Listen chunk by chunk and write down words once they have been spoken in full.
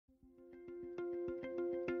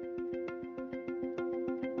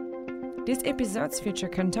These episodes feature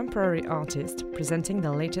contemporary artists presenting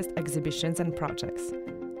their latest exhibitions and projects.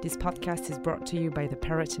 This podcast is brought to you by the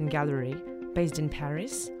Perrotin Gallery, based in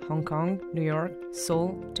Paris, Hong Kong, New York,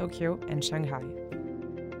 Seoul, Tokyo, and Shanghai.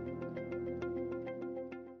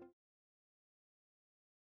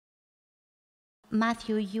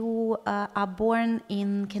 Matthew, you are born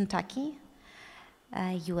in Kentucky,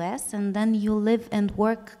 US, and then you live and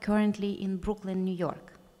work currently in Brooklyn, New York.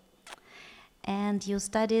 And you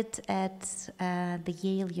studied at the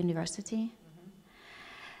Yale University.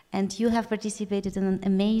 And you have participated in an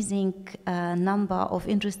amazing number of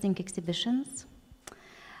interesting exhibitions,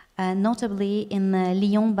 notably in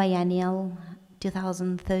Lyon Biennial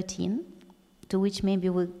 2013, to which maybe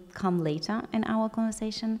we'll come later in our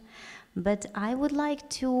conversation. But I would like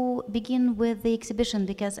to begin with the exhibition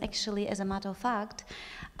because actually, as a matter of fact,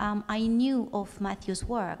 I knew of Matthew's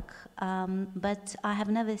work, but I have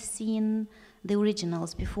never seen the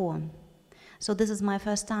originals before. So this is my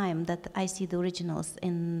first time that I see the originals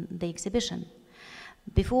in the exhibition.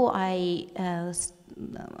 Before I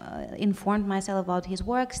informed myself about his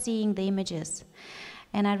work, seeing the images.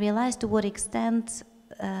 And I realized to what extent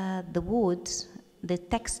the wood, the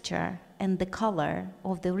texture, and the color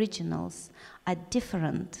of the originals are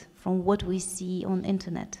different from what we see on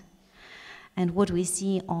internet and what we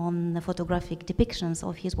see on the photographic depictions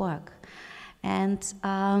of his work. And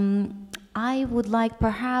I would like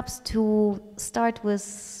perhaps to start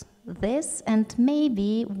with this and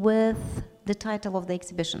maybe with the title of the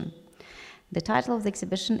exhibition. The title of the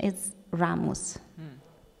exhibition is Ramus.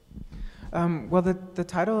 Well, the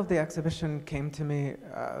title of the exhibition came to me.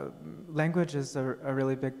 Language is a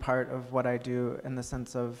really big part of what I do in the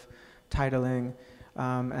sense of titling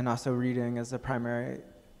and also reading as a primary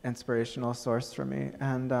inspirational source for me.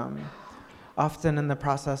 And often in the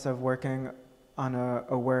process of working on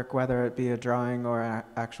a work, whether it be a drawing or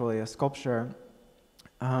actually a sculpture,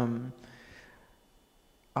 often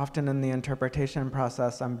in the interpretation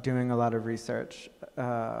process, I'm doing a lot of research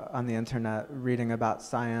on the internet, reading about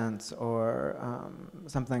science or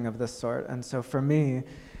something of this sort. And so for me,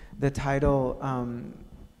 the title,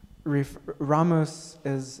 Ramus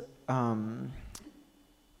is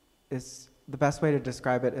the best way to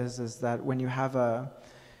describe it is that when you have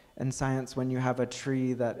in science, when you have a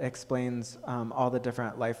tree that explains all the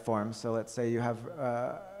different life forms, so let's say you have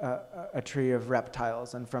a tree of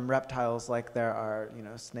reptiles, and from reptiles, like there are,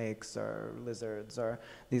 snakes or lizards or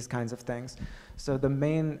these kinds of things. So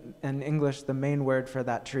in English, the main word for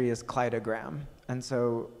that tree is cleidogram. And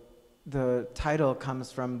so the title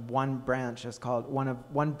comes from one branch on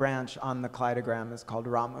the cleidogram is called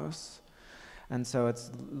Ramus. And so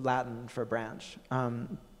it's Latin for branch.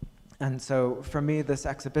 And so for me, this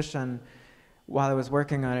exhibition, while I was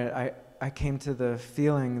working on it, I came to the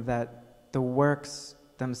feeling that the works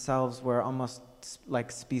themselves were almost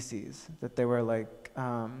like species, that they were like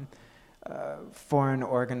foreign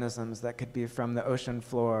organisms that could be from the ocean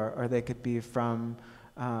floor or they could be from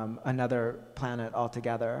another planet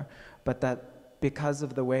altogether. But that because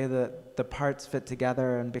of the way that the parts fit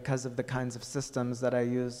together and because of the kinds of systems that I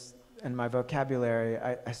use in my vocabulary,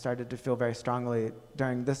 I started to feel very strongly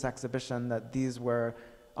during this exhibition that these were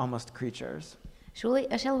almost creatures. Shall we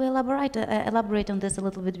elaborate on this a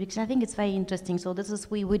little bit, because I think it's very interesting. So this is,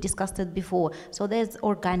 we discussed it before. So there's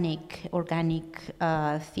organic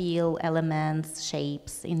feel, elements,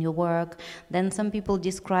 shapes in your work. Then some people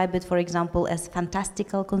describe it, for example, as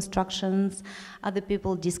fantastical constructions. Other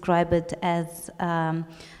people describe it as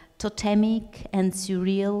totemic and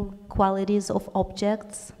surreal qualities of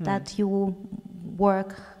objects that you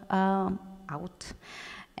work out.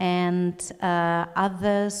 And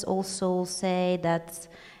others also say that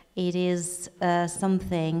it is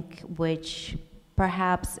something which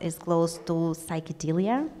perhaps is close to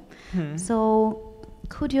psychedelia. So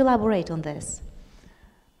could you elaborate on this?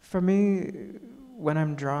 For me, when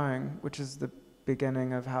I'm drawing, which is the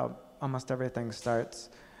beginning of how almost everything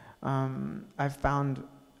starts, I've found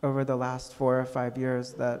over the last 4 or 5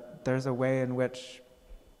 years that there's a way in which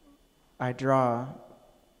I draw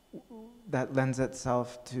that lends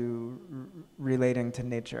itself to relating to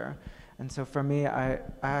nature. And so for me, I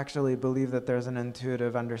actually believe that there's an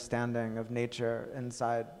intuitive understanding of nature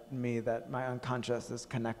inside me that my unconscious is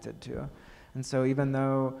connected to. And so even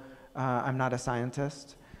though I'm not a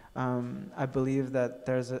scientist, I believe that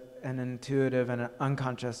there's an intuitive and an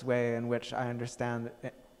unconscious way in which I understand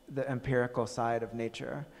the empirical side of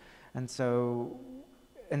nature. And so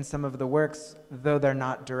in some of the works, though they're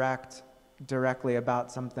not directly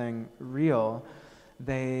about something real,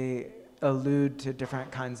 they allude to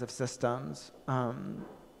different kinds of systems.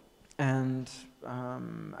 It's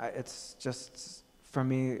just for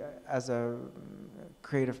me, as a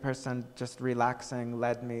creative person, just relaxing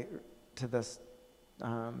led me to this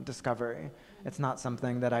discovery. It's not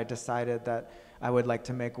something that I decided that I would like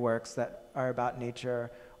to make works that are about nature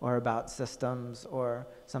or about systems or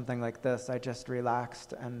something like this. I just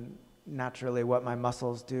relaxed, and naturally what my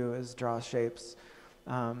muscles do is draw shapes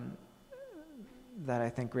that I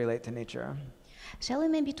think relate to nature. Shall we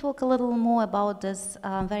maybe talk a little more about this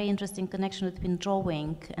very interesting connection between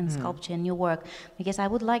drawing and sculpture in your work? Because I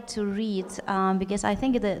would like to read, because I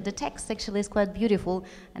think the text actually is quite beautiful.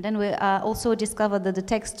 And then we also discovered that the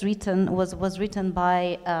text was written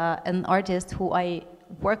by an artist who I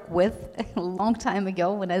worked with a long time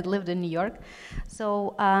ago when I lived in New York.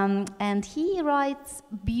 So, and he writes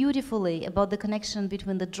beautifully about the connection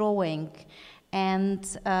between the drawing and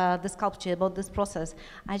the sculpture, about this process.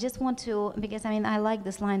 I just want to, because I like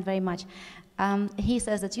this line very much. He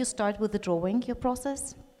says that you start with the drawing, your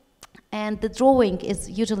process, and the drawing is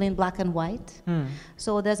usually in black and white.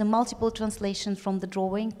 So there's a multiple translation from the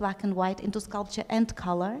drawing, black and white, into sculpture and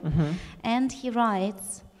color. And he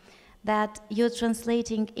writes that you're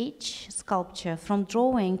translating each sculpture from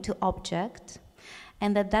drawing to object,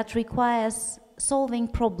 and that requires solving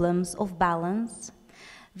problems of balance,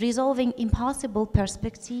 resolving impossible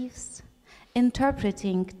perspectives,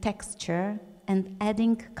 interpreting texture, and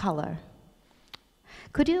adding color.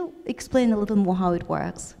 Could you explain a little more how it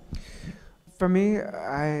works? For me,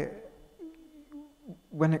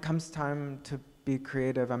 when it comes time to be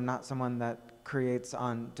creative, I'm not someone that creates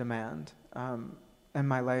on demand. In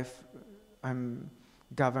my life, I'm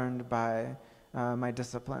governed by my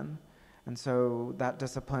discipline. And so that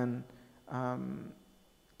discipline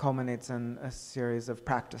culminates in a series of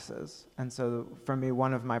practices. And so for me,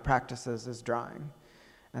 one of my practices is drawing.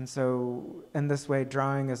 And so in this way,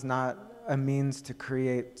 drawing is not a means to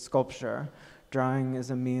create sculpture. Drawing is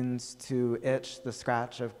a means to itch the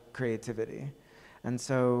scratch of creativity. And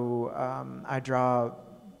so I draw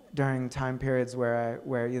during time periods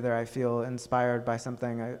where either I feel inspired by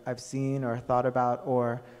something I've seen or thought about,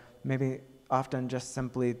 or maybe often just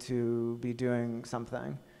simply to be doing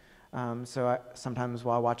something. So sometimes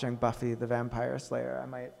while watching Buffy the Vampire Slayer, I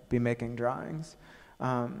might be making drawings.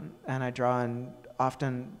 And I draw in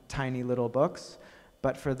often tiny little books,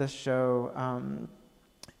 but for this show,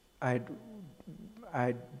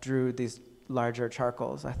 I drew these larger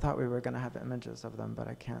charcoals. I thought we were going to have images of them, but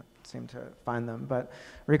I can't seem to find them. But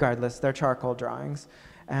regardless, they're charcoal drawings.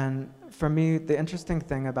 And for me, the interesting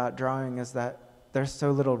thing about drawing is that there's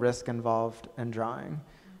so little risk involved in drawing,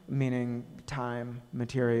 meaning time,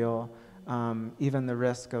 material, even the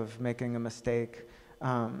risk of making a mistake.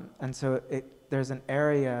 And so there's an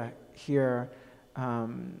area here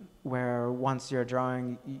where once you're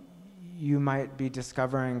drawing, you might be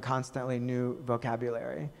discovering constantly new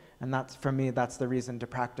vocabulary. And that's, for me, that's the reason to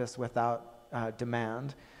practice without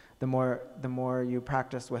demand. The more you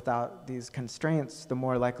practice without these constraints, the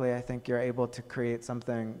more likely I think you're able to create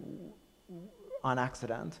something on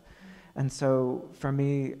accident. And so for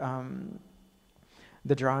me,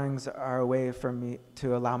 the drawings are a way for me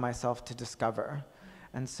to allow myself to discover.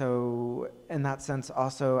 And so in that sense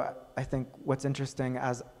also, I think what's interesting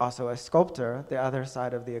as also a sculptor, the other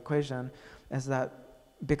side of the equation, is that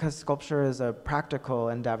because sculpture is a practical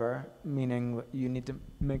endeavor, meaning you need to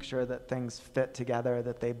make sure that things fit together,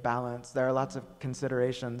 that they balance. There are lots of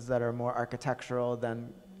considerations that are more architectural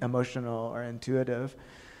than emotional or intuitive.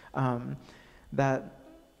 That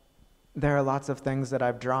there are lots of things that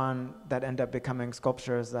I've drawn that end up becoming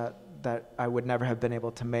sculptures that I would never have been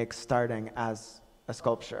able to make starting as a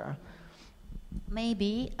sculpture.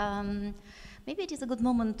 Maybe it is a good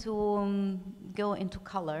moment to go into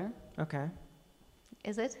color. Okay.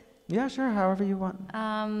 Is it? Yeah, sure, however you want.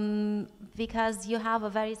 Because you have a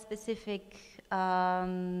very specific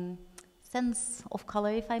sense of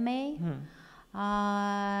color, if I may.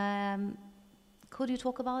 Could you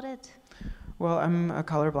talk about it? Well, I'm a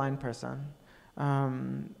colorblind person.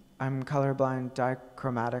 I'm colorblind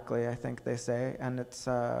dichromatically, I think they say, and it's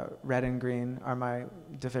red and green are my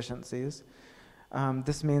deficiencies.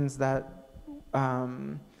 This means that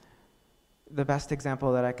the best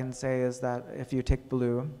example that I can say is that if you take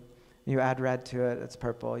blue, you add red to it, it's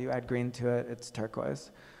purple. You add green to it, it's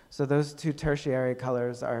turquoise. So those two tertiary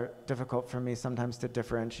colors are difficult for me sometimes to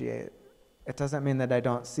differentiate. It doesn't mean that I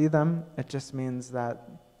don't see them. It just means that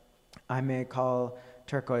I may call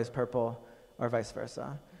turquoise purple or vice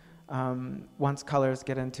versa. Once colors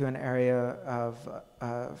get into an area of,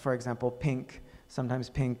 for example, pink, sometimes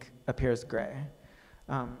pink appears gray.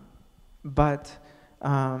 But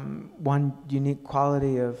one unique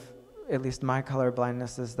quality of at least my color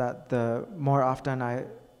blindness is that the more often I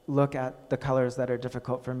look at the colors that are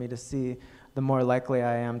difficult for me to see, the more likely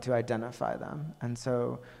I am to identify them. And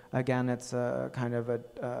so, again, it's a kind of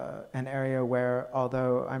an area where,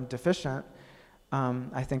 although I'm deficient,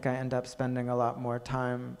 I think I end up spending a lot more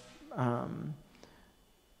time.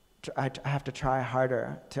 I have to try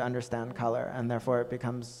harder to understand color, and therefore it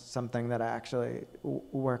becomes something that I actually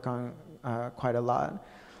work on quite a lot.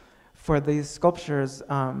 For these sculptures,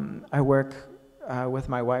 I work with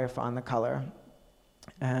my wife on the color,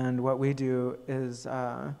 and what we do is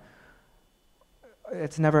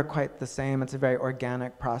it's never quite the same. It's a very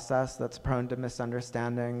organic process that's prone to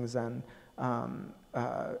misunderstandings and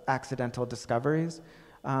accidental discoveries.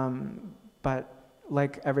 But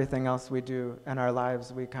like everything else we do in our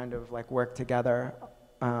lives, we kind of like work together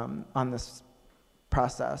on this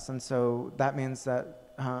process. And so that means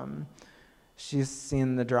that she's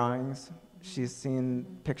seen the drawings, she's seen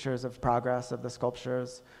pictures of progress of the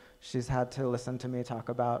sculptures, she's had to listen to me talk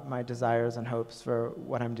about my desires and hopes for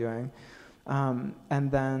what I'm doing.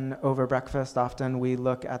 And then over breakfast, often we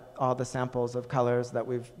look at all the samples of colors that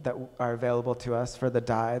are available to us for the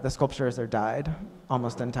dye. The sculptures are dyed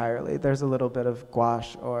almost entirely. There's a little bit of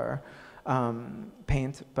gouache or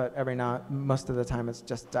paint, but most of the time it's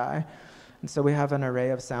just dye. And so we have an array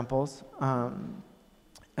of samples.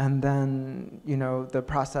 And then, the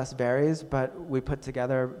process varies, but we put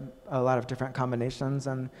together a lot of different combinations,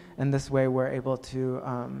 and in this way we're able to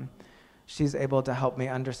she's able to help me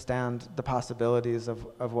understand the possibilities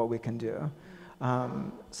of what we can do.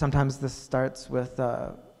 Sometimes this starts with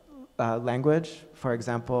language. For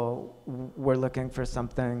example, we're looking for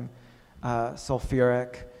something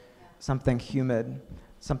sulfuric, something humid,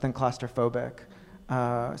 something claustrophobic.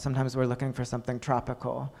 Sometimes we're looking for something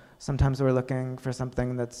tropical. Sometimes we're looking for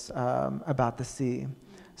something that's about the sea.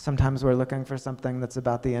 Sometimes we're looking for something that's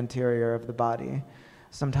about the interior of the body.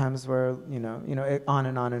 Sometimes we're, on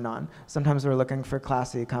and on and on. Sometimes we're looking for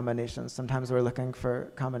classy combinations. Sometimes we're looking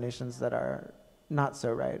for combinations that are not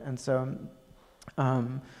so right. And so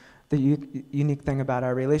the unique thing about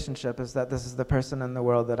our relationship is that this is the person in the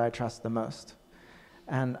world that I trust the most.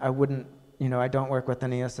 And I wouldn't, I don't work with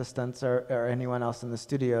any assistants or anyone else in the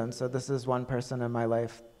studio. And so this is one person in my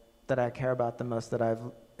life that I care about the most, that I've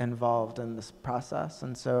involved in this process.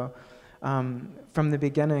 And so from the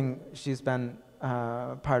beginning, she's been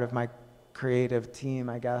part of my creative team,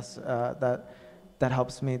 I guess, that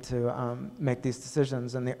helps me to make these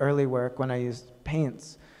decisions. In the early work, when I used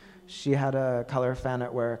paints, she had a color fan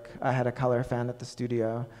at work. I had a color fan at the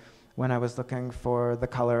studio. When I was looking for the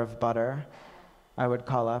color of butter, I would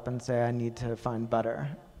call up and say, I need to find butter,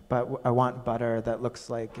 but I want butter that looks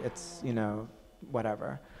like it's,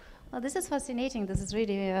 whatever. Well, this is fascinating. This is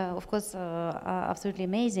really, of course, absolutely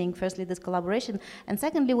amazing. Firstly, this collaboration. And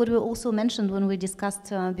secondly, what we also mentioned when we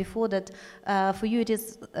discussed before, that for you it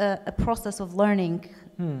is a process of learning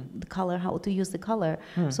the color, how to use the color.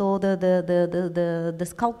 So the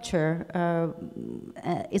sculpture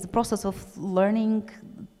is a process of learning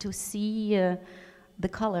to see the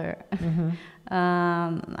color.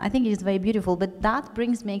 I think it is very beautiful, but that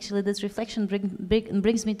brings me, actually, this reflection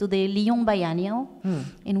brings me to the Lyon Biennial,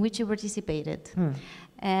 in which you participated,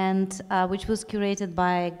 and which was curated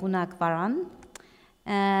by Gunak Varan,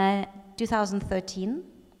 2013.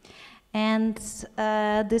 And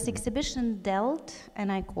this exhibition dealt, and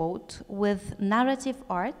I quote, with narrative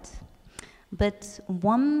art, but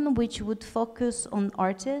one which would focus on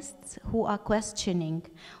artists who are questioning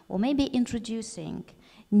or maybe introducing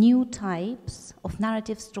new types of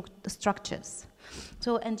narrative structures.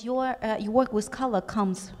 So, and your work with color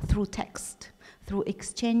comes through text, through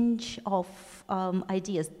exchange of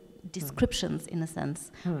ideas, descriptions, in a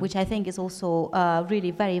sense, which I think is also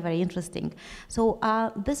really very, very interesting. So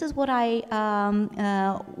this is what I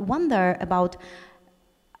wonder about.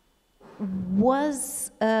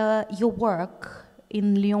 Was your work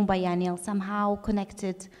in Lyon Biennial somehow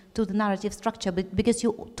connected to the narrative structure? But because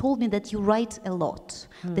you told me that you write a lot,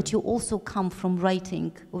 that you also come from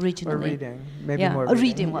writing originally. Or reading, maybe more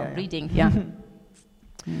reading. Reading, yeah.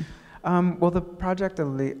 Well, the project of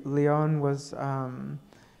Lyon was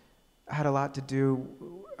had a lot to do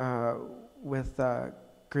with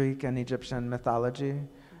Greek and Egyptian mythology,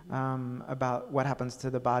 about what happens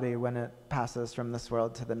to the body when it passes from this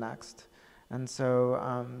world to the next. And so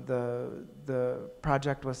the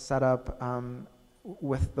project was set up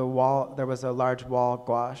with the wall. There was a large wall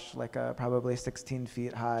gouache, like a probably 16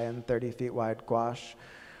 feet high and 30 feet wide gouache,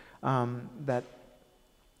 that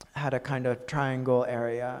had a kind of triangle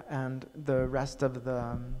area, and the rest of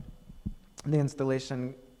the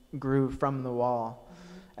installation grew from the wall,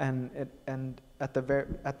 and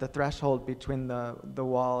at the threshold between the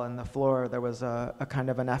wall and the floor, there was a kind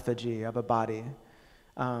of an effigy of a body.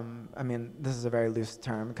 I mean, this is a very loose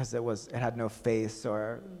term because it had no face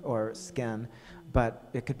or skin, but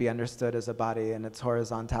it could be understood as a body in its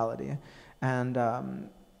horizontality. And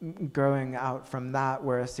growing out from that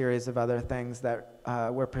were a series of other things that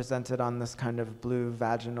were presented on this kind of blue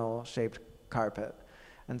vaginal shaped carpet.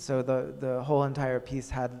 And so the whole entire piece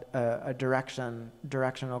had a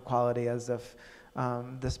directional quality, as if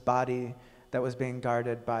this body that was being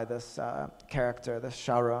guarded by this character, this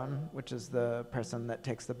Charon, which is the person that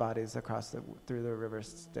takes the bodies across through the river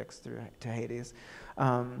Styx to Hades,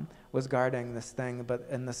 was guarding this thing. But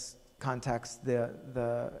in this context,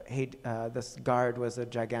 this guard was a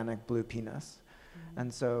gigantic blue penis.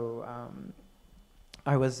 And so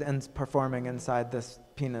I was performing inside this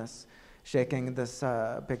penis, shaking this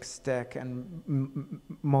big stick and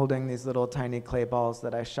molding these little tiny clay balls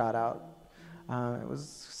that I shot out. It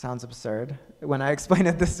sounds absurd when I explain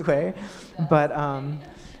it this way, but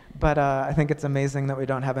I think it's amazing that we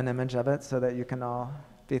don't have an image of it, so that you can all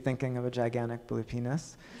be thinking of a gigantic blue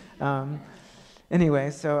penis.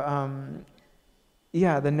 Anyway, so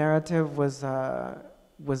yeah, the narrative was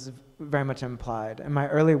very much implied. In my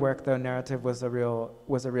early work, though, narrative was a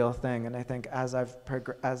real thing, and I think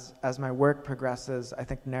as my work progresses, I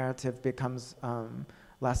think narrative becomes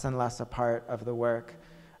less and less a part of the work,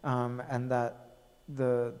 and that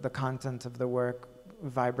the content of the work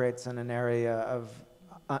vibrates in an area of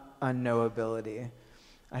unknowability.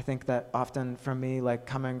 I think that often for me, like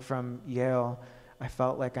coming from Yale, I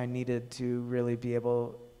felt like I needed to really be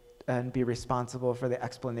able and be responsible for the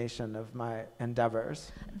explanation of my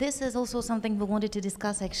endeavors. This is also something we wanted to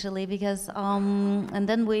discuss, actually, because and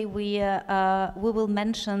then we will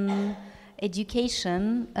mention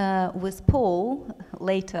education with Paul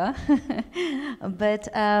later. But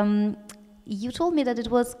you told me that it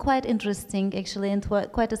was quite interesting, actually, and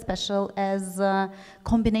quite a special as a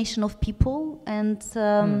combination of people and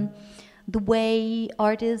the way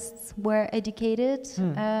artists were educated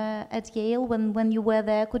at Yale when you were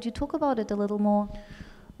there. Could you talk about it a little more?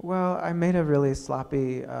 Well, I made a really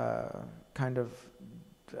sloppy kind of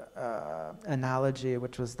analogy,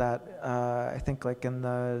 which was that I think like in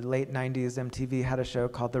the late 90s, MTV had a show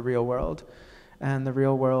called The Real World. And The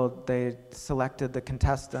Real World, they selected the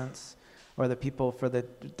contestants or the people for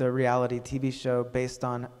the reality TV show based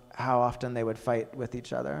on how often they would fight with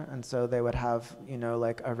each other. And so they would have,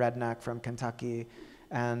 like a redneck from Kentucky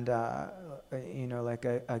and, like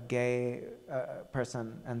a gay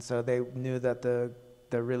person. And so they knew that the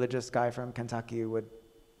religious guy from Kentucky would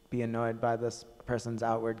be annoyed by this person's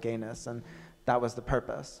outward gayness, and that was the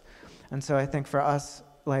purpose. And so I think for us,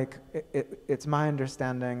 like, it's my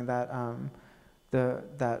understanding that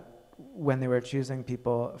that when they were choosing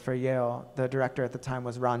people for Yale, the director at the time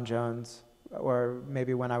was Ron Jones, or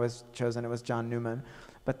maybe when I was chosen, it was John Newman,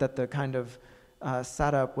 but that the kind of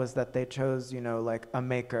setup was that they chose, like a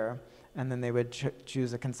maker, and then they would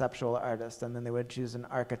choose a conceptual artist, and then they would choose an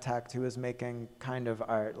architect who was making kind of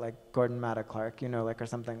art, like Gordon Matta Clark, like, or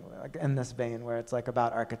something like in this vein where it's like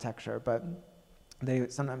about architecture, but they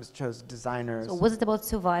sometimes chose designers. So was it about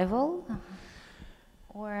survival?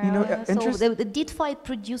 Or did fight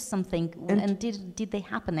produce something, and did they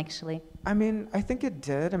happen actually? I mean, I think it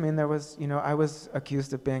did. I mean, there was, I was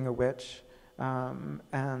accused of being a witch,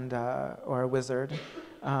 or a wizard,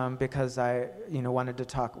 because I, wanted to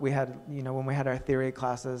talk. We had, when we had our theory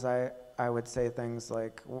classes, I would say things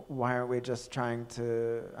like, why aren't we just trying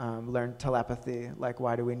to learn telepathy? Like,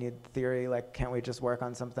 why do we need theory? Like, can't we just work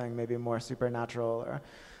on something maybe more supernatural or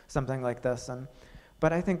something like this?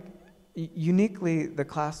 But I think uniquely, the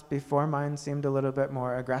class before mine seemed a little bit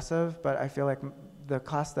more aggressive, but I feel like the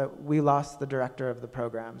class that we lost the director of the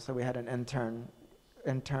program, so we had an interim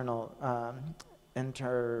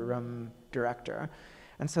director,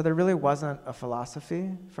 and so there really wasn't a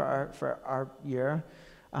philosophy for our year,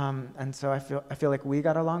 and so I feel like we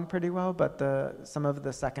got along pretty well, but some of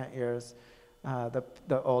the second years,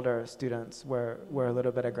 the older students were a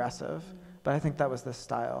little bit aggressive, but I think that was the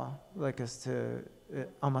style, like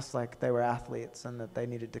almost like they were athletes and that they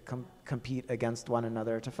needed to compete against one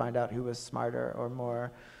another to find out who was smarter or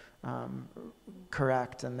more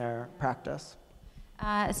correct in their practice.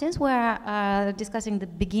 Since we're discussing the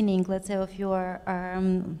beginning, let's say, of your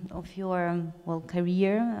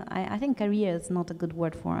career, I think career is not a good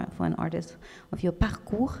word for an artist, of your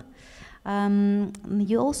parcours.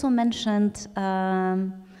 You also mentioned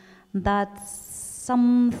that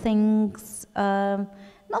some things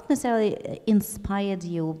not necessarily inspired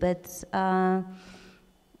you, but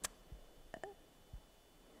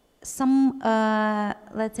some,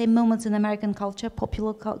 let's say, moments in American culture,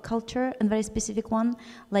 popular culture, and very specific one,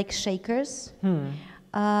 like shakers,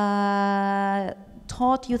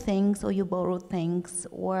 taught you things, or you borrowed things,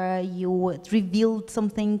 or you revealed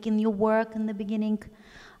something in your work in the beginning?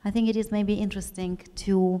 I think it is maybe interesting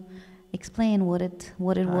to explain what it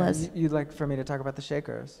was. You'd like for me to talk about the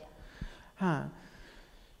shakers? Yeah.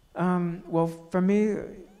 Well, for me,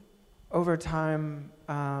 over time,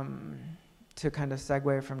 to kind of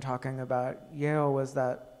segue from talking about Yale, was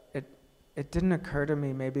that it didn't occur to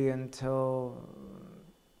me maybe until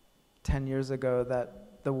 10 years ago that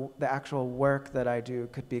the actual work that I do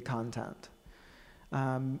could be content.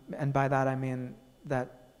 And by that I mean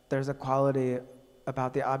that there's a quality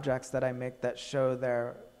about the objects that I make that show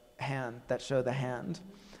their hand, that show the hand.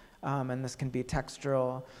 And this can be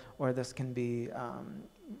textural, or this can be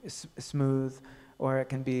smooth, or it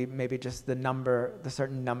can be maybe just the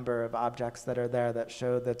certain number of objects that are there that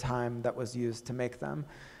show the time that was used to make them.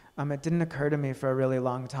 It didn't occur to me for a really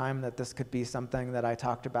long time that this could be something that I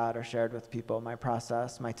talked about or shared with people, my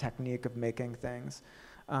process, my technique of making things.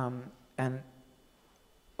 And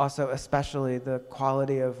also especially the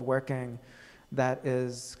quality of working that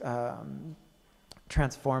is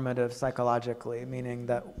transformative psychologically, meaning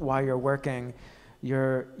that while you're working,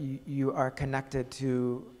 you are connected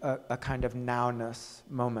to a kind of nowness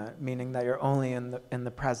moment, meaning that you're only in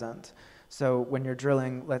the present. So when you're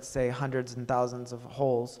drilling, let's say, hundreds and thousands of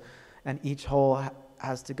holes, and each hole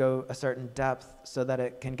has to go a certain depth so that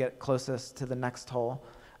it can get closest to the next hole.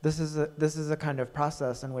 This is a kind of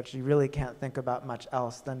process in which you really can't think about much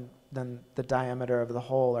else than the diameter of the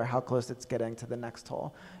hole or how close it's getting to the next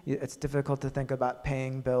hole. It's difficult to think about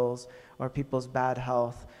paying bills or people's bad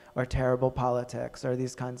health or terrible politics or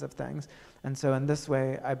these kinds of things. And so in this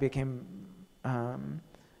way, I became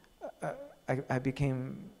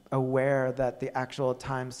aware that the actual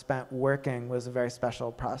time spent working was a very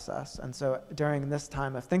special process. And so during this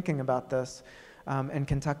time of thinking about this, in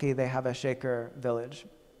Kentucky, they have a Shaker village.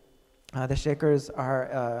 The Shakers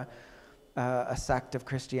are a sect of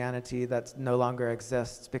Christianity that no longer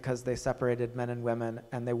exists because they separated men and women,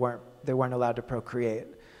 and they weren't allowed to procreate.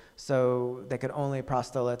 So they could only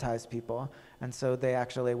proselytize people, and so they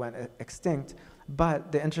actually went extinct.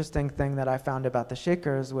 But the interesting thing that I found about the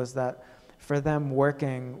Shakers was that for them,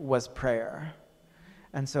 working was prayer.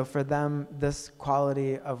 And so for them, this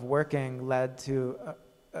quality of working led to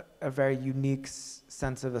a very unique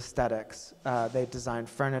sense of aesthetics. They designed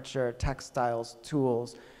furniture, textiles,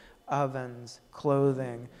 tools, ovens,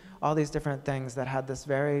 clothing, all these different things that had this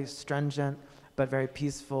very stringent but very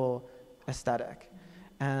peaceful aesthetic.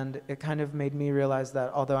 And it kind of made me realize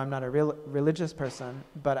that although I'm not a religious person,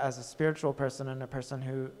 but as a spiritual person and a person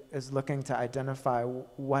who is looking to identify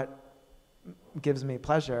what gives me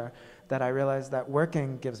pleasure, that I realized that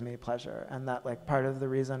working gives me pleasure, and that like part of the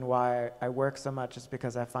reason why I work so much is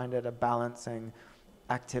because I find it a balancing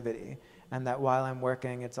activity, and that while I'm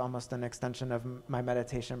working, it's almost an extension of my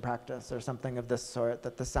meditation practice or something of this sort,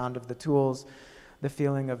 that the sound of the tools, the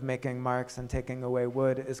feeling of making marks and taking away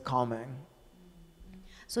wood is calming.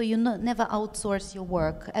 So you never outsource your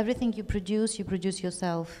work. Everything you produce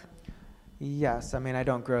yourself. Yes, I mean, I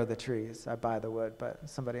don't grow the trees. I buy the wood, but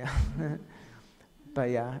somebody else. But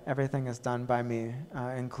yeah, everything is done by me,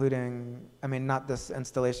 including, I mean, not this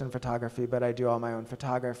installation photography, but I do all my own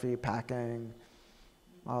photography, packing,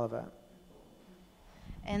 all of it.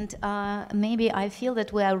 And maybe I feel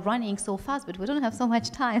that we are running so fast, but we don't have so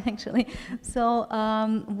much time, actually. So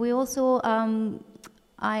we also,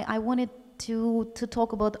 I wanted to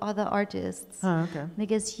talk about other artists. Oh, okay.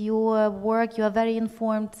 Because your work, you are very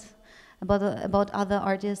informed about other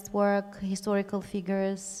artists' work, historical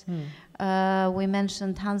figures. We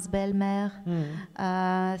mentioned Hans Bellmer,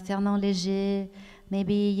 Fernand Léger.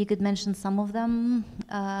 Maybe you could mention some of them.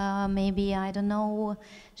 Maybe, I don't know.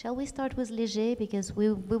 Shall we start with Léger? Because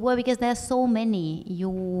because there are so many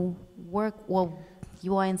you work or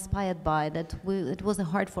you are inspired by that it was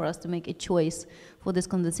hard for us to make a choice for this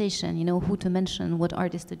conversation, you know, who to mention, what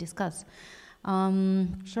artists to discuss.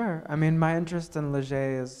 Sure. I mean, my interest in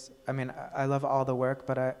Léger is, I mean, I love all the work,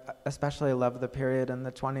 but I especially love the period in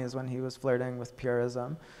the 20s when he was flirting with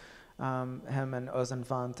purism. Him and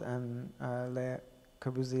Ozenfant and Le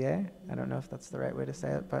Corbusier. I don't know if that's the right way to say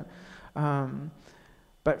it,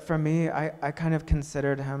 but for me, I kind of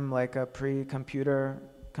considered him like a pre-computer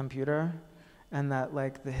computer, and that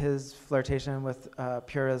like his flirtation with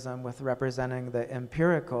purism, with representing the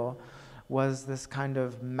empirical, was this kind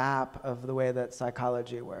of map of the way that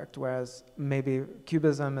psychology worked, whereas maybe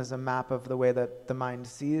Cubism is a map of the way that the mind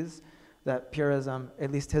sees, that purism,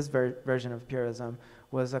 at least his version of purism,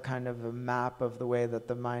 was a kind of a map of the way that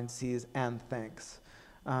the mind sees and thinks.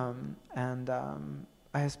 I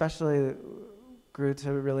especially grew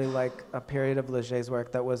to really like a period of Leger's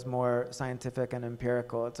work that was more scientific and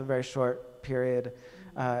empirical. It's a very short period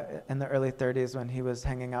in the early 30s when he was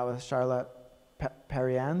hanging out with Charlotte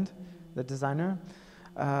Perriand, the designer,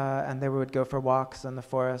 and they would go for walks in the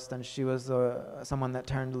forest, and she was someone that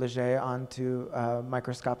turned Leger onto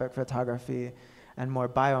microscopic photography and more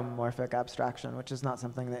biomorphic abstraction, which is not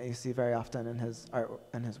something that you see very often in his art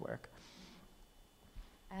and his work.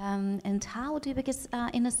 And how do you, because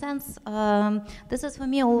in a sense, this is for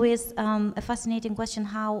me always a fascinating question,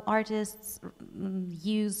 how artists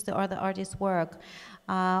use the other artists' work,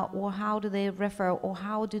 or how do they refer, or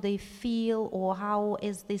how do they feel, or how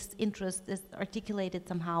is this interest is articulated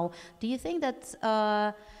somehow? Do you think that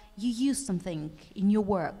you use something in your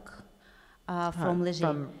work from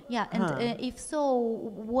Leger? Yeah, and if so,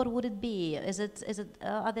 what would it be?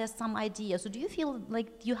 Are there some ideas? So do you feel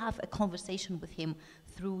like you have a conversation with him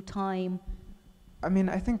through time? I mean,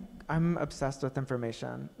 I think I'm obsessed with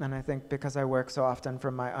information, and I think because I work so often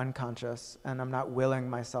from my unconscious and I'm not willing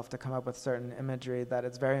myself to come up with certain imagery, that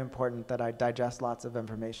it's very important that I digest lots of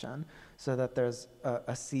information so that there's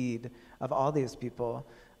a seed of all these people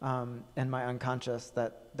in my unconscious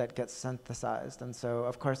that gets synthesized. And so,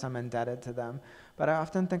 of course, I'm indebted to them. But I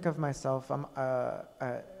often think of myself,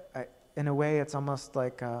 in a way, it's almost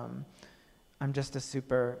like I'm just a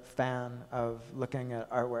super fan of looking at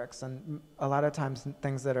artworks, and a lot of times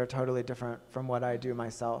things that are totally different from what I do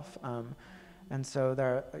myself. And so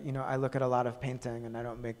I look at a lot of painting, and I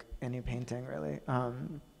don't make any painting really.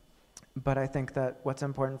 But I think that what's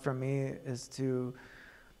important for me is to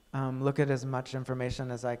look at as much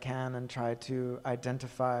information as I can and try to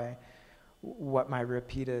identify what my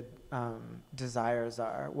repeated desires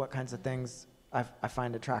are, what kinds of things I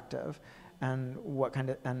find attractive, and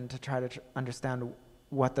and to try to understand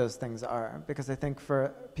what those things are. Because I think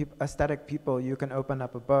for aesthetic people, you can open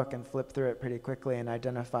up a book and flip through it pretty quickly and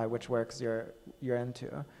identify which works you're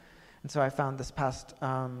into. And so I found this past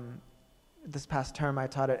term I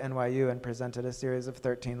taught at NYU and presented a series of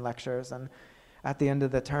 13 lectures, and at the end of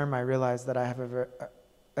the term I realized that I have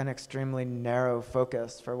an extremely narrow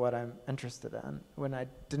focus for what I'm interested in. When I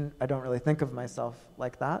don't really think of myself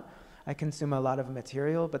like that. I consume a lot of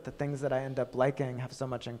material, but the things that I end up liking have so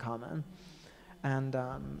much in common. And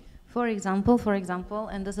for example,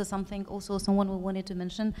 and this is something also someone we wanted to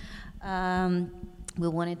mention. We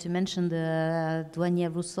wanted to mention the Douanier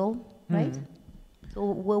Rousseau, right? So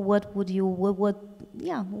what do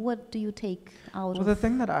you take out? Well, the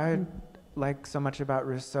thing that I like so much about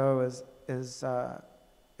Rousseau is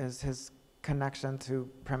his connection to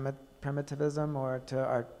primitivism or to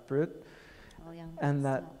art brut. Oh, yeah.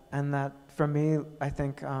 And that for me, I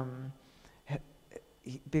think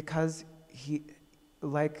because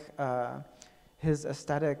his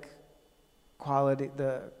aesthetic quality,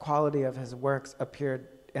 the quality of his works appeared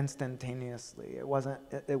instantaneously. It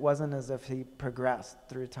wasn't as if he progressed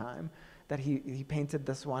through time. That he painted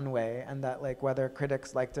this one way, and that like whether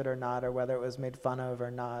critics liked it or not, or whether it was made fun of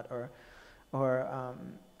or not, or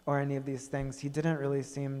any of these things, he didn't really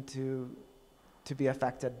seem to be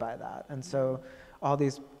affected by that. And so all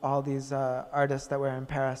these artists that were in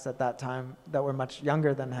Paris at that time that were much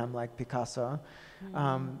younger than him, like Picasso,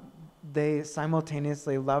 they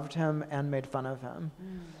simultaneously loved him and made fun of him.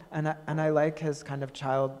 And I like his kind of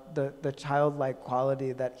the childlike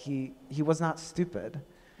quality that he was not stupid,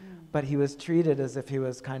 but he was treated as if he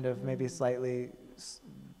was kind of maybe slightly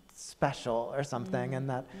special or something, and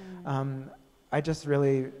that I just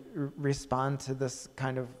really respond to this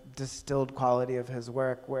kind of distilled quality of his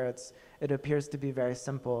work, where it appears to be very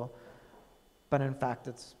simple, but in fact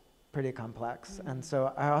it's pretty complex. And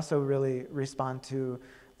so I also really respond to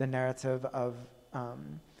the narrative of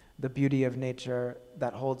the beauty of nature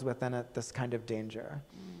that holds within it this kind of danger.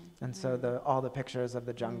 And so all the pictures of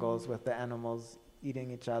the jungles with the animals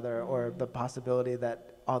eating each other, or the possibility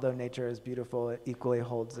that although nature is beautiful, it equally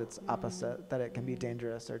holds its opposite, that it can be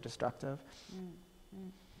dangerous or destructive.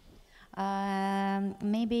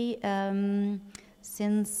 Maybe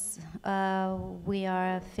since we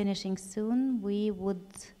are finishing soon, we would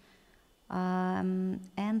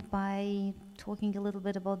end by talking a little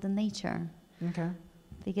bit about the nature. Okay.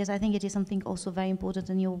 Because I think it is something also very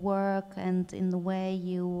important in your work and in the way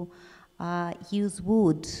you use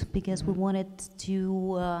wood, because we wanted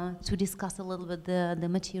to discuss a little bit the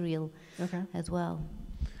material as well.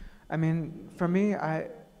 I mean, for me,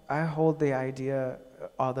 I hold the idea,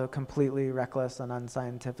 although completely reckless and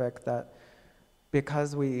unscientific, that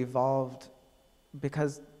because we evolved,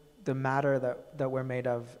 because the matter that we're made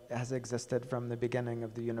of has existed from the beginning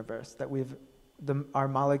of the universe, that our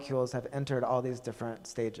molecules have entered all these different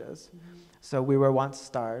stages. Mm-hmm. So we were once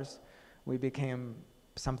stars, we became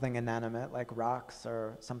something inanimate like rocks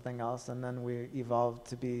or something else, and then we evolved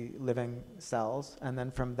to be living cells, and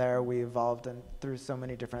then from there we evolved through so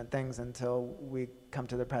many different things until we come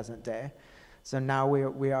to the present day. So now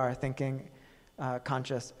we are thinking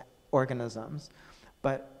conscious organisms,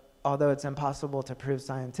 but although it's impossible to prove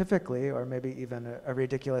scientifically, or maybe even a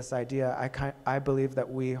ridiculous idea, I believe that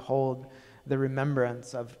we hold the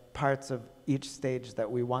remembrance of parts of each stage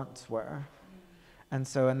that we once were. And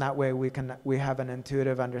so in that way we have an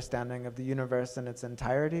intuitive understanding of the universe in its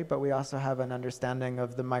entirety, but we also have an understanding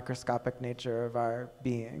of the microscopic nature of our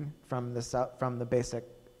being from the basic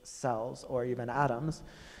cells or even atoms.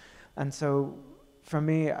 And so for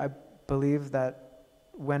me, I believe that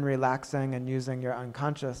when relaxing and using your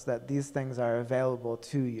unconscious, that these things are available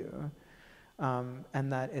to you,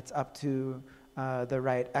 and that it's up to the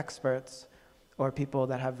right experts or people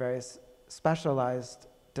that have very specialized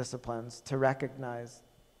disciplines to recognize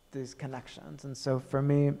these connections. And so for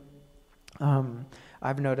me,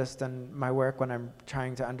 I've noticed in my work when I'm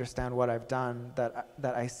trying to understand what I've done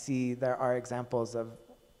that I see there are examples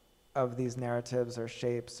of these narratives or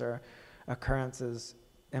shapes or occurrences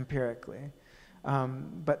empirically.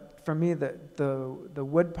 But for me, the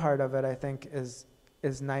wood part of it, I think, is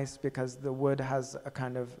nice because the wood has a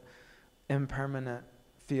kind of impermanent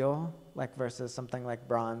feel, like versus something like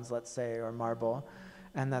bronze, let's say, or marble,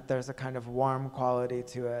 and that there's a kind of warm quality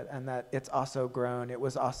to it, and that it's also grown, it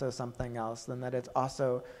was also something else, and that it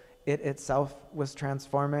itself was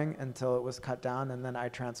transforming until it was cut down, and then I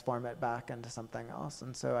transform it back into something else.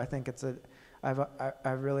 And so I think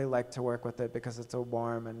I really like to work with it because it's a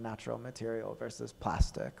warm and natural material versus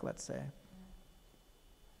plastic, let's say.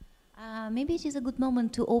 Maybe it is a good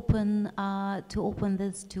moment to open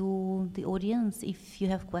this to the audience if you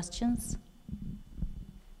have questions.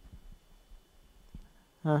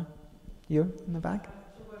 You in the back?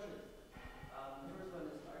 Two questions. The first one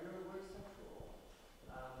is, are your works sexual?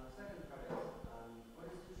 The second part is, what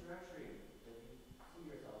is the trajectory that you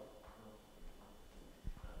see yourself?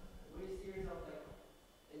 Where do you see yourself, like,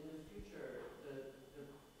 in the future, the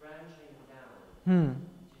branching down?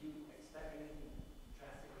 Do you expect anything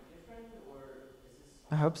drastically different, or is this?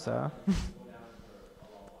 I hope so. Go down for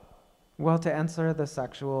a long while? Well, to answer the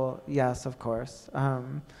sexual, yes, of course.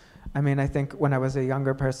 I mean, I think when I was a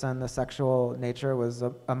younger person, the sexual nature was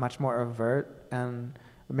a much more overt, and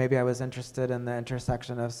maybe I was interested in the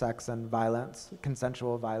intersection of sex and violence,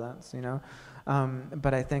 consensual violence, you know?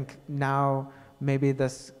 But I think now maybe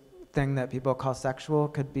this thing that people call sexual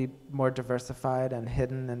could be more diversified and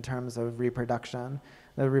hidden in terms of reproduction,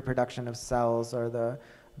 the reproduction of cells, or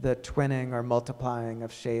the twinning or multiplying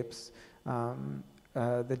of shapes,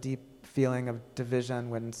 the deep feeling of division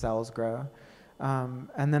when cells grow.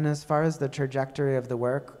 And then as far as the trajectory of the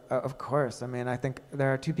work, of course, I mean, I think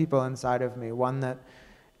there are two people inside of me, one that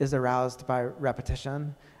is aroused by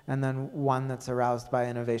repetition, and then one that's aroused by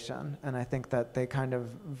innovation. And I think that they kind of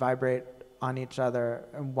vibrate on each other,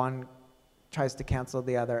 and one tries to cancel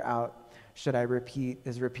the other out. Should I repeat?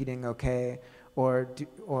 Is repeating okay? Or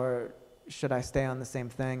should I stay on the same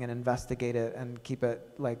thing and investigate it and keep it,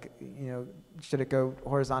 like, you know, should it go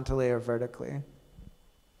horizontally or vertically?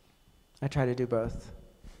 I try to do both.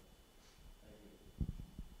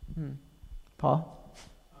 Paul?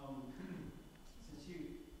 Since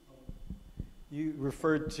you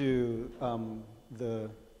referred to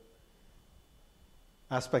the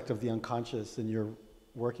aspect of the unconscious in your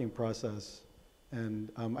working process,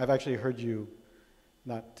 and I've actually heard you,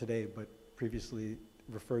 not today, but previously,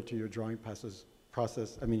 refer to your drawing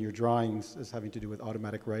process. I mean, your drawings as having to do with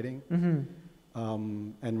automatic writing. Mm-hmm.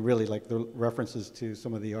 And really, like, the references to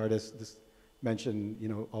some of the artists this mentioned, you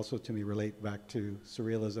know, also to me relate back to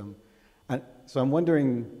surrealism. And so I'm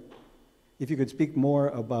wondering if you could speak more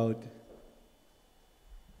about,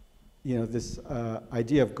 you know, this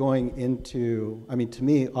idea of going into, I mean, to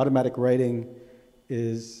me, automatic writing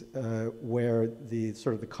is where the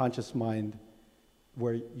sort of the conscious mind,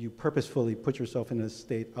 where you purposefully put yourself in a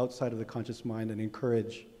state outside of the conscious mind and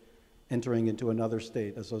encourage entering into another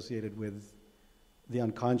state associated with the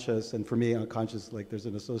unconscious. And for me, unconscious, like, there's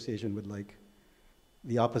an association with, like,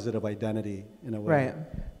 the opposite of identity in a way, Right.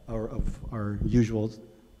 or of our usual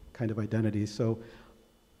kind of identity. So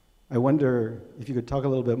I wonder if you could talk a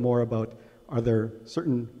little bit more about, are there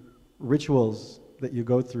certain rituals that you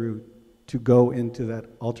go through to go into that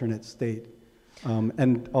alternate state?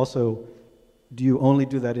 And also, do you only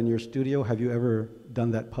do that in your studio? Have you ever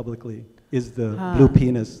done that publicly? Is the blue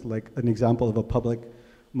penis like an example of a public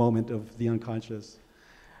moment of the unconscious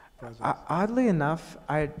presence? Oddly enough,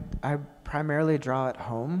 I primarily draw at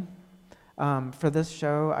home. For this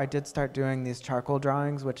show, I did start doing these charcoal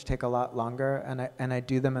drawings, which take a lot longer, and I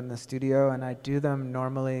do them in the studio, and I do them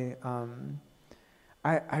normally.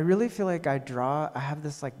 I really feel like I have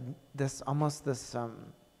this almost this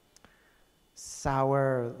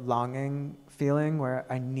sour longing feeling where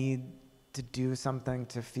I need to do something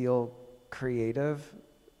to feel creative.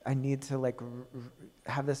 I need to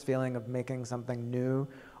have this feeling of making something new,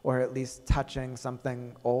 or at least touching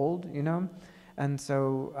something old, you know? And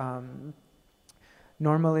so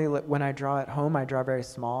normally when I draw at home, I draw very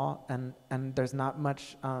small, and there's not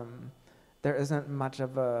much, there isn't much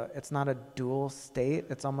of it's not a dual state.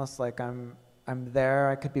 It's almost like I'm there,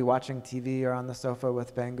 I could be watching TV or on the sofa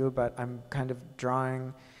with Bengu, but I'm kind of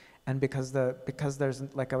drawing, and because there's,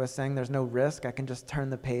 like I was saying, there's no risk, I can just turn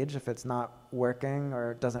the page if it's not working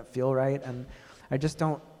or doesn't feel right, and I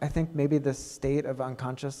think maybe this state of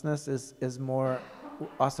unconsciousness is more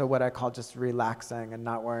also what I call just relaxing and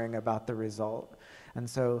not worrying about the result. And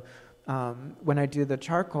so when I do the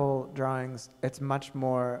charcoal drawings, it's much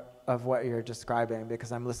more of what you're describing,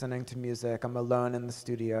 because I'm listening to music, I'm alone in the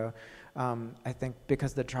studio. I think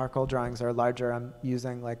because the charcoal drawings are larger, I'm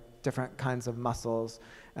using like different kinds of muscles,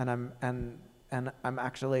 and I'm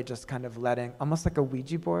actually just kind of letting, almost like a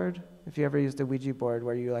Ouija board. If you ever used a Ouija board,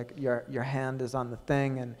 where you your hand is on the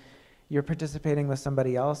thing and you're participating with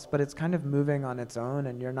somebody else, but it's kind of moving on its own,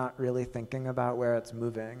 and you're not really thinking about where it's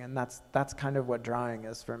moving, and that's kind of what drawing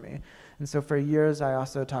is for me. And so for years, I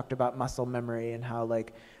also talked about muscle memory and how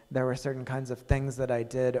there were certain kinds of things that I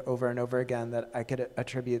did over and over again that I could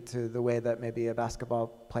attribute to the way that maybe a basketball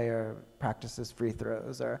player practices free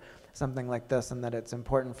throws or something like this, and that it's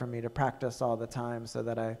important for me to practice all the time so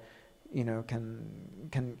that I,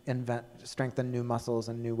 can strengthen new muscles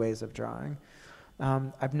and new ways of drawing.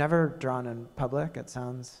 I've never drawn in public. It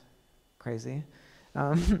sounds crazy,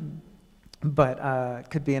 but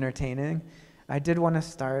could be entertaining. I did want to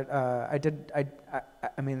start. I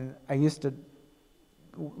used to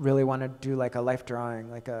really want to do like a life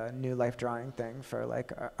drawing, like a new life drawing thing for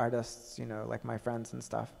like artists, like my friends and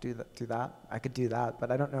stuff. Do that. I could do that,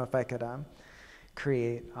 but I don't know if I could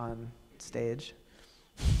create on stage.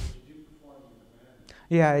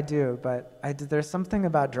 Yeah, I do, but there's something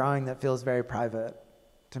about drawing that feels very private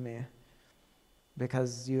to me,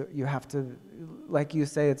 because you have to, like you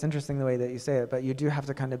say, it's interesting the way that you say it, but you do have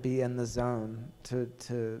to kind of be in the zone to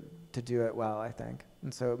do it well, I think.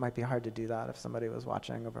 And so it might be hard to do that if somebody was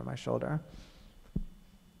watching over my shoulder.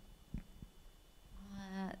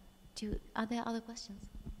 Are there other questions?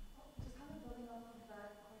 Just kind of building off of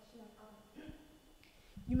that question.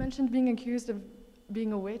 You mentioned being accused of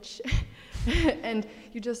being a witch, and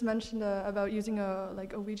you just mentioned about using a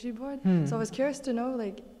Ouija board. So I was curious to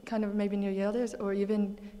know, kind of maybe in your Yale days or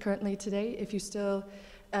even currently today, if you still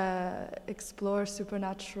explore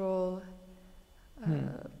supernatural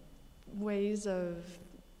ways of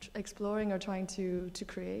exploring or trying to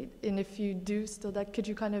create, and if you do still that, could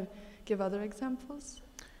you kind of give other examples?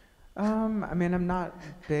 I'm not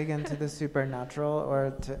big into the supernatural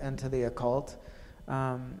or into the occult,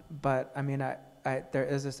 but there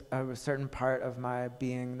is a certain part of my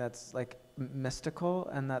being that's like mystical,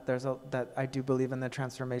 and that that I do believe in the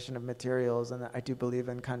transformation of materials, and that I do believe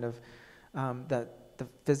in kind of that the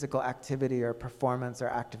physical activity or performance or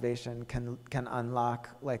activation can unlock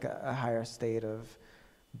like a higher state of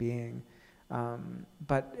being.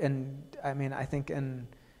 But I think in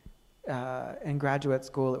graduate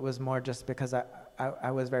school it was more just because I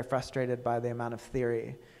was very frustrated by the amount of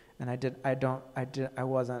theory, and I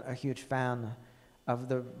wasn't a huge fan of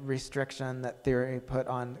the restriction that theory put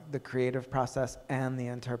on the creative process and the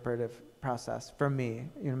interpretive process. For me,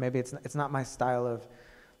 maybe it's not my style of,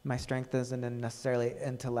 my strength isn't in necessarily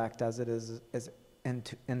intellect as it is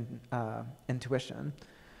intuition.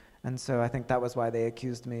 And so I think that was why they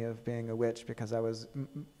accused me of being a witch, because it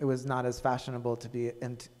was not as fashionable to be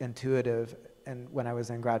intuitive and when I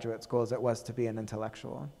was in graduate school as it was to be an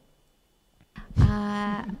intellectual.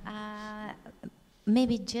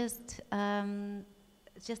 Maybe just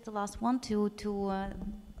the last one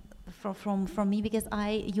from me, because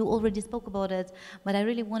you already spoke about it, but I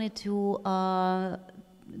really wanted to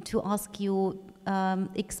ask you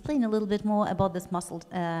explain a little bit more about this muscle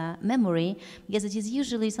memory, because it is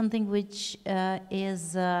usually something which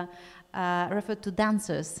is referred to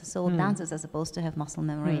dancers. So dancers are supposed to have muscle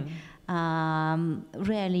memory.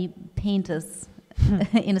 Rarely painters,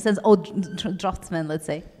 in a sense, or draftsmen, let's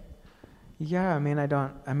say. Yeah,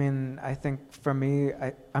 I think for me,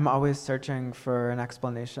 I'm always searching for an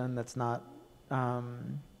explanation that's not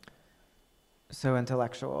so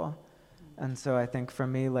intellectual. And so I think for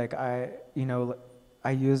me, like I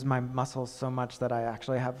use my muscles so much that I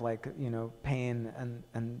actually have like, pain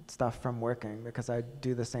and stuff from working because I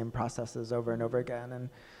do the same processes over and over again.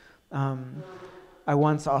 And I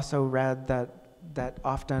once also read that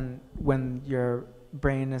often when your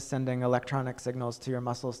brain is sending electronic signals to your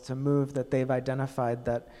muscles to move, that they've identified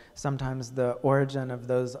that sometimes the origin of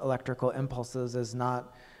those electrical impulses is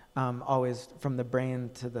not always from the brain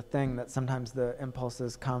to the thing, that sometimes the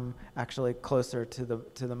impulses come actually closer to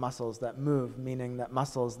the muscles that move, meaning that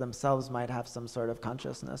muscles themselves might have some sort of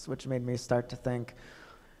consciousness, which made me start to think,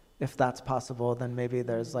 if that's possible, then maybe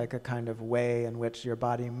there's like a kind of way in which your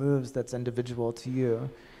body moves that's individual to you,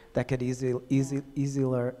 that could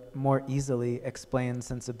more easily explain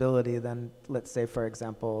sensibility than, let's say, for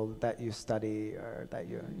example, that you study, or that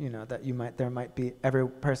every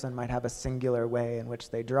person might have a singular way in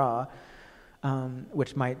which they draw,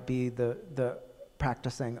 which might be the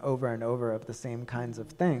practicing over and over of the same kinds of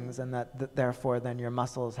things, and that therefore then your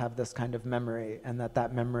muscles have this kind of memory, and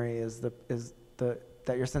that memory is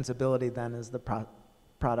that your sensibility then is the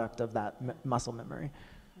product of that muscle memory.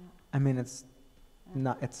 Yeah. I mean, it's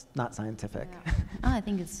not scientific. Yeah. I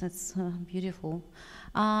think it's beautiful.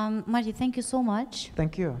 Marty, thank you so much.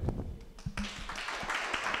 Thank you.